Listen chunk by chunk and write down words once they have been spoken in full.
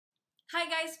Hi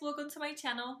guys, welcome to my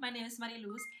channel. My name is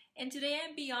Mariluz and today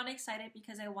I'm beyond excited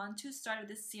because I want to start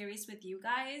this series with you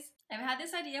guys. I've had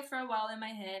this idea for a while in my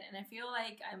head and I feel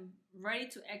like I'm ready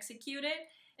to execute it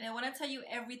and I want to tell you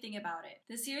everything about it.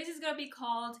 The series is going to be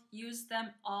called Use Them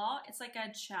All. It's like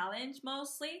a challenge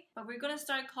mostly, but we're going to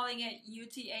start calling it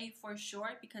UTA for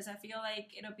short because I feel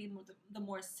like it'll be the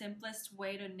more simplest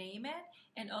way to name it,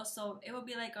 and also it will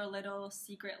be like our little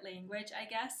secret language, I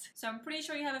guess. So I'm pretty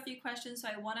sure you have a few questions, so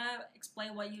I want to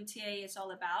explain what UTA is all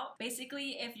about.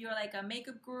 Basically, if you're like a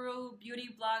makeup guru, beauty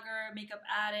blogger, makeup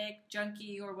addict,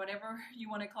 junkie, or whatever you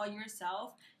want to call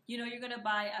yourself, you know you're going to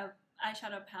buy a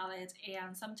eyeshadow palette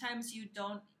and sometimes you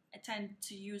don't tend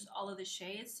to use all of the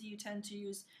shades. So you tend to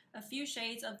use a few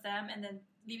shades of them and then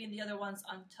leaving the other ones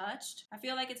untouched. I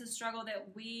feel like it's a struggle that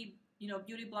we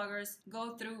beauty bloggers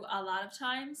go through a lot of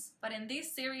times. But in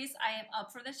this series, I am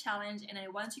up for the challenge and I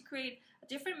want to create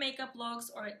different makeup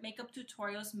looks or makeup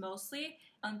tutorials mostly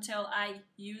until I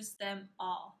use them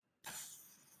all.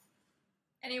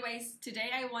 Anyways, today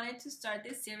I wanted to start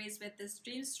this series with this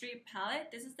Dream Street palette.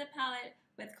 This is the palette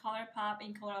with Colourpop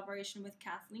in collaboration with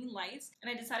Kathleen Lights. And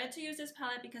I decided to use this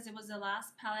palette because it was the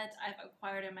last palette I've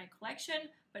acquired in my collection,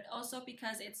 but also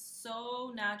because it's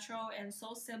so natural and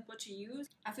so simple to use.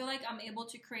 I feel like I'm able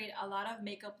to create a lot of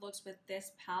makeup looks with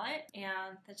this palette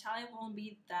and the challenge won't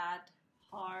be that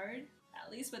hard,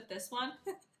 at least with this one.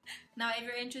 Now, if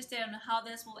you're interested in how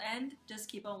this will end,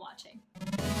 just keep on watching.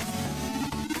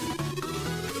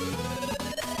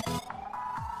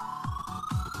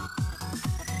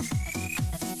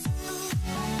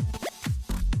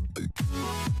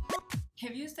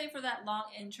 If you stay for that long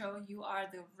intro, you are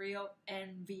the real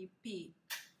MVP.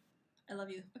 I love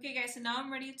you. Okay guys, so now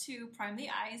I'm ready to prime the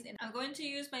eyes and I'm going to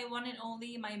use my one and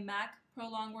only, my MAC Pro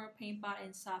Longwear Paint Pot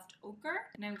in Soft Ochre,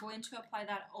 and I'm going to apply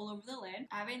that all over the lid.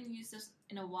 I haven't used this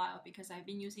in a while because I've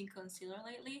been using concealer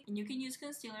lately, and you can use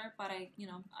concealer, but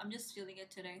I'm just feeling it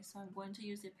today, so I'm going to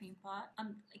use the paint pot.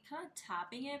 I'm kind of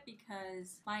tapping it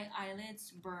because my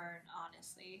eyelids burn,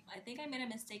 honestly. I think I made a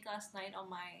mistake last night on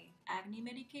my acne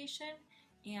medication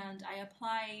and I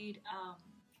applied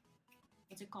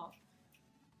what's it called?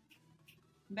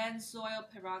 Benzoyl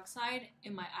peroxide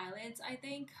in my eyelids, I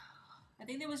think.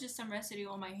 There was just some residue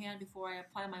on my hand before I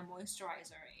applied my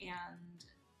moisturizer and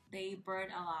they burn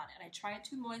a lot. And I tried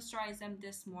to moisturize them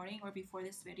this morning or before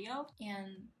this video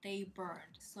and they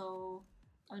burned. So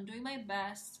I'm doing my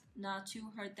best not to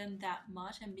hurt them that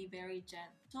much and be very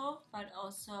gentle, but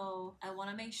also I want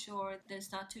to make sure that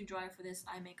it's not too dry for this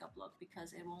eye makeup look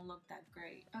because it won't look that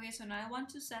great. Okay, so now I want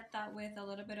to set that with a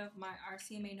little bit of my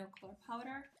RCMA no color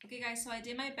powder. Okay guys, so I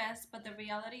did my best, but the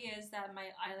reality is that my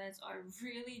eyelids are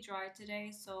really dry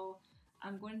today, so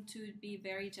I'm going to be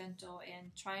very gentle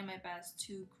and try my best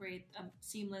to create a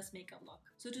seamless makeup look.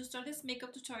 So to start this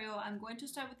makeup tutorial, I'm going to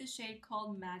start with the shade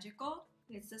called Magical.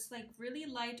 It's this like really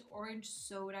light orange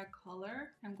soda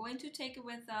color. I'm going to take it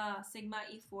with a Sigma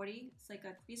E40. It's like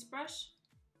a crease brush.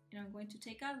 And I'm going to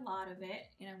take a lot of it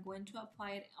and I'm going to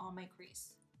apply it on my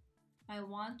crease. I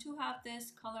want to have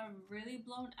this color really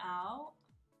blown out.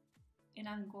 And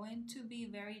I'm going to be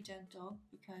very gentle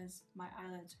because my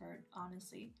eyelids hurt,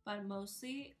 honestly. But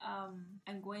mostly,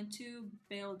 I'm going to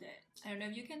build it. I don't know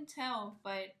if you can tell,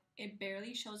 but it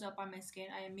barely shows up on my skin.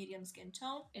 I am medium skin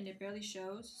tone and it barely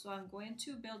shows. So I'm going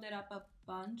to build it up a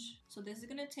bunch. So this is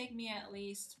going to take me at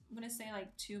least, I'm going to say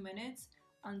like 2 minutes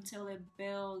until it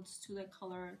builds to the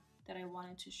color that I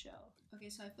wanted to show. Okay,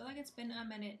 so I feel like it's been a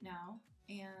minute now.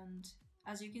 And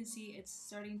as you can see, it's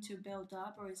starting to build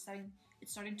up, or it's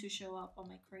starting to show up on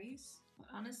my crease. But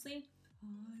honestly, I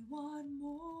want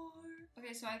more.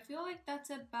 Okay, so I feel like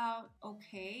that's about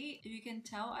okay. If you can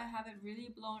tell, I have it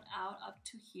really blown out up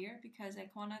to here because I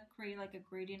want to create like a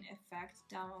gradient effect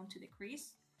down onto the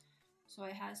crease. So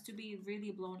it has to be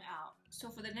really blown out. So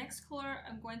for the next color,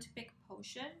 I'm going to pick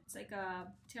Potion. It's like a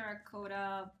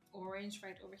terracotta orange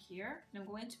right over here. And I'm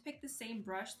going to pick the same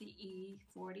brush, the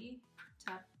E40,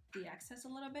 tap the excess a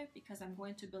little bit because I'm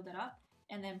going to build it up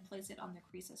and then place it on the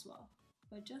crease as well,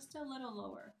 but just a little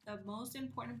lower. The most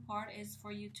important part is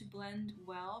for you to blend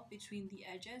well between the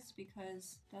edges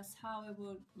because that's how it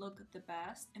will look the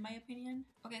best, in my opinion.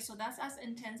 Okay, so that's as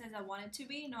intense as I want it to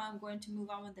be. Now I'm going to move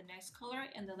on with the next color,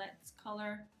 and the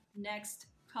next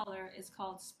color is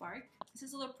called Spark. This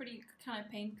is a little pretty kind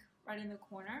of pink right in the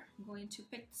corner. I'm going to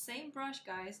pick the same brush,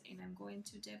 guys, and I'm going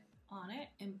to dip on it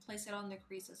and place it on the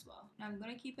crease as well. Now I'm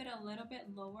going to keep it a little bit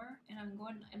lower and I'm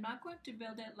not going to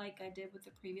build it like I did with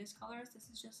the previous colors. This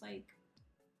is just like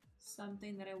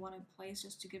something that I want to place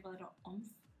just to give a little oomph,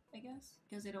 I guess,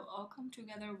 because it'll all come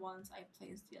together once I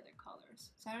place the other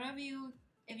colors. So I don't know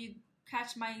if you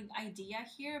catch my idea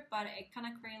here, but it kind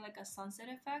of created like a sunset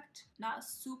effect. Not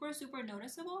super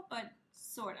noticeable, but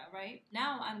sort of, right?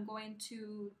 Now I'm going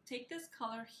to take this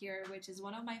color here, which is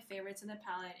one of my favorites in the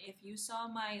palette. If you saw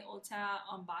my Ulta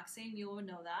unboxing, you will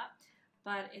know that.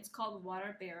 But it's called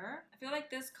Water Bearer. I feel like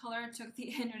this color took the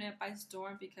internet by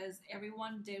storm because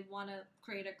everyone did want to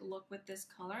create a look with this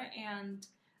color, and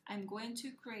I'm going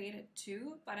to create it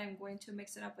too, but I'm going to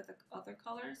mix it up with the other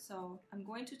colors. So I'm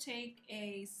going to take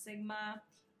a Sigma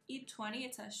E20,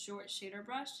 it's a short shader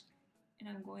brush, and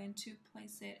I'm going to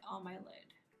place it on my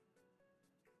lid.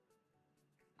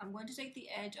 I'm going to take the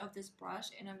edge of this brush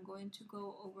and I'm going to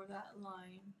go over that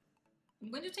line.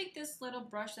 I'm going to take this little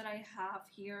brush that I have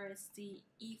here. It's the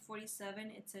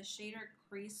E47. It's a shader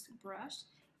crease brush.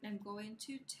 And I'm going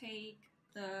to take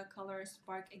the color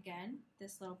Spark again,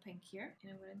 this little pink here.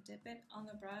 And I'm going to dip it on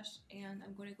the brush and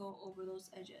I'm going to go over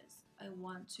those edges. I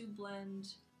want to blend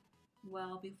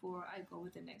well before I go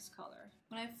with the next color.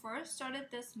 When I first started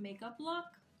this makeup look,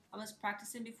 I was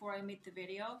practicing before I made the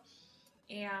video.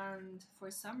 And for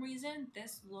some reason,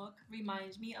 this look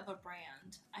reminds me of a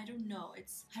brand. I don't know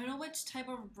which type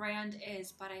of brand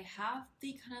is, but I have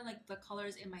the kind of like the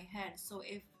colors in my head. So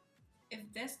if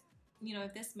this, you know,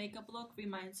 if this makeup look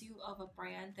reminds you of a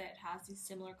brand that has these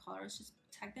similar colors, just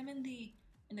tag them in the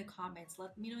comments.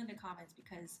 Let me know in the comments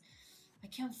because I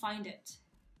can't find it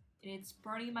and it's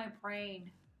burning my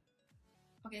brain.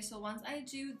 Okay, so once I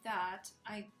do that,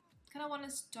 I kind of want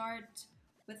to start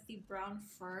with the brown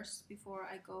first before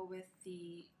I go with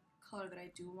the color that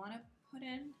I do want to put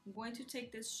in. I'm going to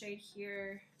take this shade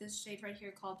here, this shade right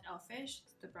here called Elfish,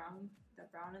 it's the brown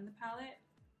in the palette,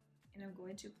 and I'm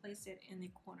going to place it in the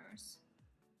corners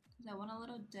because I want a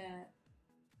little depth.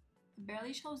 It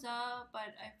barely shows up,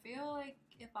 but I feel like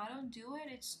if I don't do it,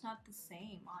 it's not the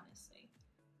same, honestly.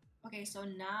 Okay, so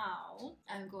now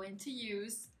I'm going to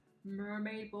use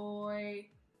Mermaid Boy.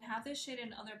 I have this shade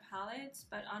in other palettes,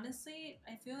 but honestly,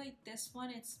 I feel like this one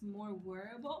it's more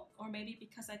wearable, or maybe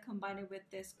because I combined it with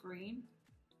this green.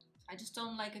 I just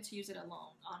don't like it to use it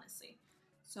alone, honestly.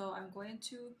 So I'm going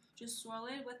to just swirl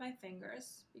it with my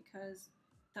fingers because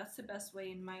that's the best way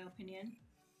in my opinion.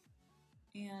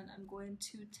 And I'm going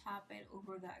to tap it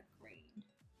over that green.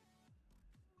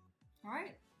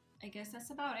 Alright, I guess that's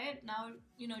about it. Now,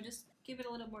 you know, just give it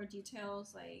a little more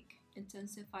details, like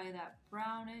intensify that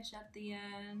brownish at the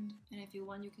end, and if you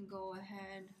want you can go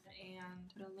ahead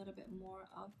and put a little bit more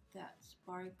of that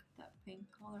spark, that pink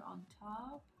color on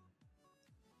top.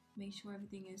 Make sure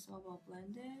everything is all well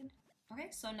blended. Okay,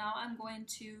 so now I'm going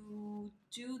to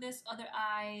do this other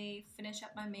eye, finish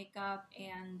up my makeup,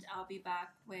 and I'll be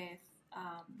back with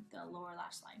the lower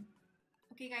lash line.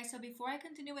 Okay guys, so before I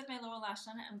continue with my lower lash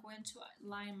line, I'm going to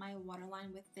line my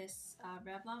waterline with this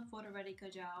Revlon Photo Ready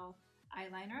Kajal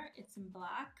eyeliner. It's in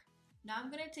black. Now I'm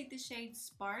going to take the shade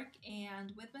Spark,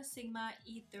 and with my Sigma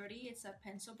E30, it's a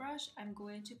pencil brush, I'm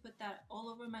going to put that all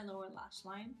over my lower lash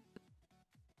line.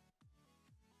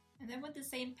 And then with the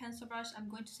same pencil brush, I'm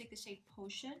going to take the shade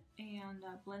Potion and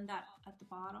blend that at the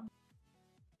bottom.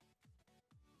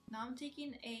 Now I'm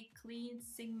taking a clean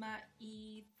Sigma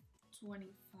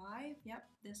E25, yep,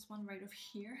 this one right over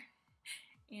here.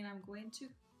 And I'm going to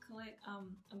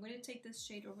take this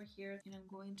shade over here and I'm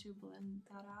going to blend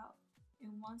that out.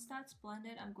 And once that's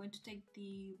blended, I'm going to take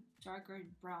the darker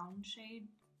brown shade.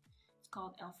 It's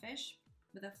called Elfish.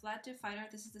 With a flat definer,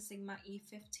 this is the Sigma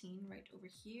E15 right over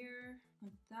here.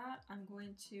 Like that, I'm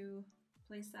going to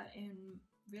place that in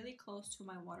really close to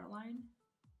my waterline.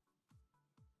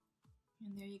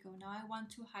 And there you go. Now I want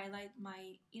to highlight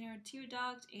my inner tear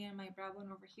duct and my brow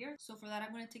bone over here. So for that,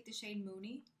 I'm going to take the shade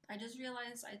Moony. I just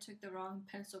realized I took the wrong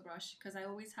pencil brush because I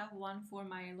always have one for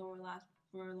my lower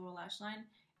lash line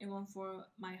and one for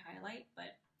my highlight,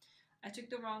 but I took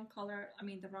the wrong color,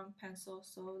 the wrong pencil,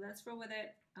 so let's roll with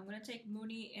it. I'm going to take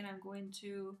Moony and I'm going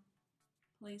to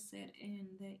place it in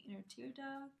the inner tear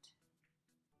duct.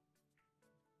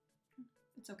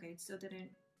 It's okay, it still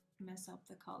didn't mess up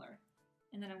the color.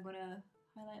 And then I'm going to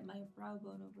highlight my brow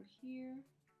bone over here.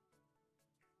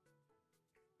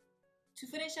 To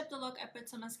finish up the look, I put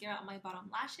some mascara on my bottom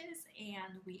lashes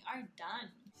and we are done.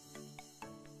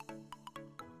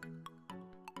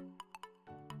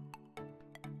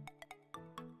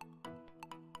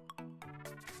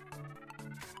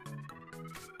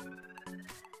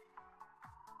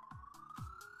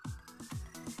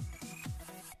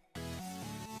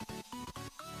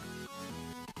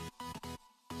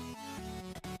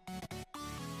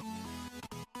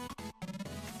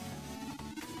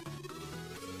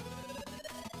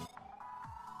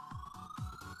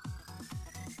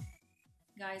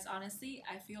 Guys, honestly,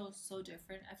 I feel so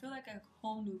different. I feel like a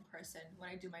whole new person when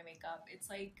I do my makeup. It's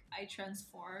like I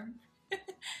transform.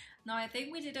 Now, I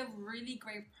think we did a really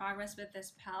great progress with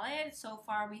this palette. So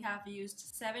far, we have used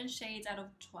 7 shades out of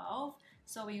 12.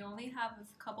 So we only have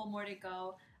a couple more to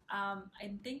go.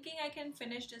 I'm thinking I can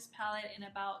finish this palette in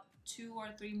about 2 or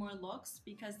 3 more looks,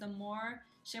 because the more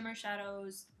shimmer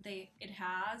shadows it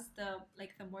has, the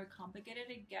more complicated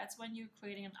it gets when you're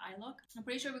creating an eye look. I'm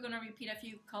pretty sure we're gonna repeat a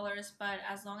few colors, but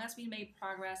as long as we made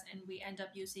progress and we end up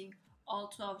using all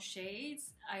 12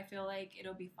 shades, I feel like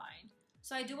it'll be fine.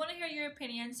 So I do want to hear your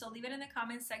opinion, so leave it in the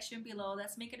comments section below.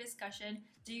 Let's make a discussion.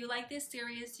 Do you like this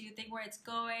series? Do you think where it's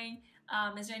going?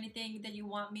 Is there anything that you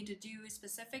want me to do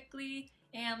specifically?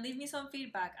 And leave me some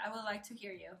feedback. I would like to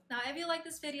hear you. Now, if you like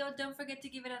this video, don't forget to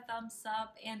give it a thumbs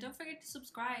up and don't forget to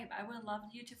subscribe. I would love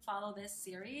you to follow this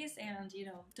series and,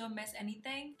 don't miss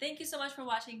anything. Thank you so much for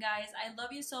watching, guys. I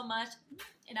love you so much,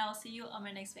 and I'll see you on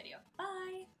my next video.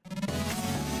 Bye!